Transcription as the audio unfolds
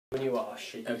When you are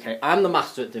shit. Okay, I'm the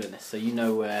master at doing this, so you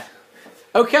know where.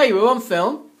 Okay, we're on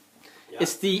film. Yeah.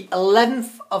 It's the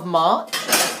 11th of March,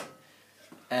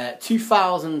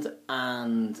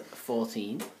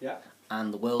 2014. Yeah.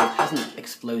 And the world hasn't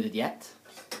exploded yet.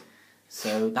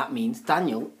 So that means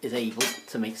Daniel is able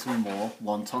to make some more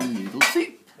Won Ton Noodle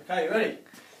Soup. Okay, you ready?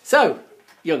 So,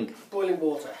 Young. Boiling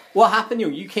water. What happened,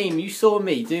 Young? You came, you saw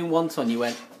me doing wonton, you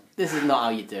went, this is not how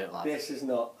you do it, lad. This is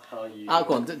not how you Oh,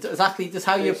 go on, exactly, just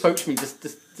how you approach me, just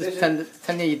pretend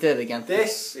me you did it again.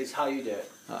 This is how you do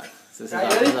it. Alright, so this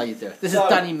is how you do it. This is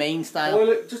Danny Main style.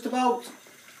 Boil it just about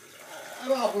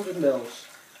 100 mils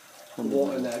of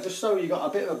water in there, just so you got a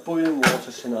bit of a boiling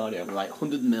water scenario. Right,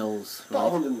 100 mils.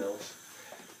 About 100 mils.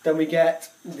 Then we get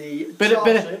the bit of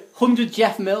 100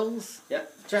 Jeff Mills. Yeah,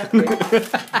 Jeff Mills,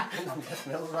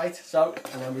 right. So,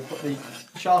 and then we put the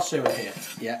Char Sui in here.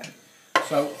 Yeah.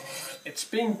 So it's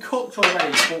been cooked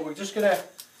already, but we're just gonna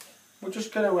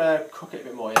cook it a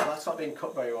bit more. Yeah, that's not been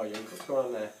cooked very well. What's going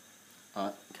on there?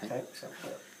 Alright, okay. Okay, so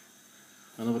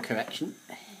another correction.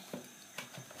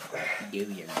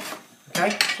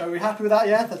 okay, so we're happy with that,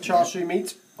 yeah? The Char Sui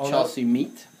meat. Char Sui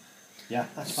meat. Yeah,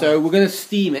 that's fine. So we're going to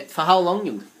steam it for how long,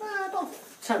 Young? About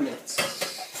 10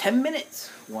 minutes. 10 minutes?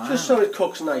 Wow. Just so it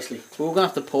cooks nicely. Well, we're going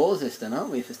to have to pause this then, aren't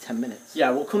we, if it's 10 minutes?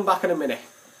 Yeah, we'll come back in a minute.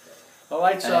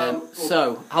 Alright,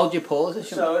 so how do you pause it?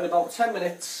 So in about 10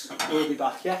 minutes, we'll be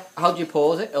back, yeah? How do you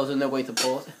pause it? Or is there no way to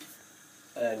pause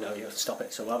it? No, you have to stop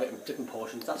it, so we'll have it in different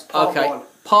portions. That's part one.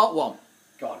 Part one.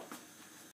 Go on.